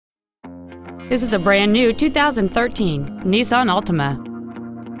This is a brand new 2013 Nissan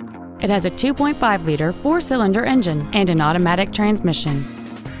Altima. It has a 2.5-liter four-cylinder engine and an automatic transmission.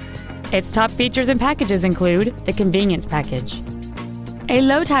 Its top features and packages include the convenience package, a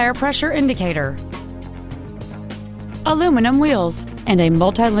low tire pressure indicator, aluminum wheels, and a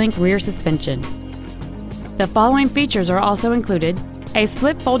multi-link rear suspension. The following features are also included: a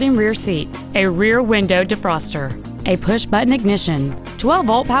split folding rear seat, a rear window defroster, a push-button ignition,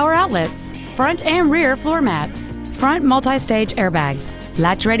 12-volt power outlets, front and rear floor mats, front multi-stage airbags,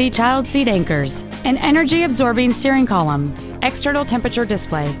 latch-ready child seat anchors, an energy-absorbing steering column, external temperature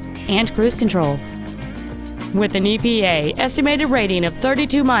display, and cruise control. With an EPA estimated rating of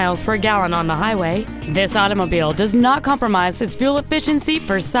 32 miles per gallon on the highway, this automobile does not compromise its fuel efficiency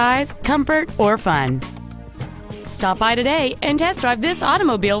for size, comfort, or fun. Stop by today and test drive this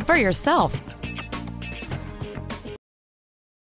automobile for yourself.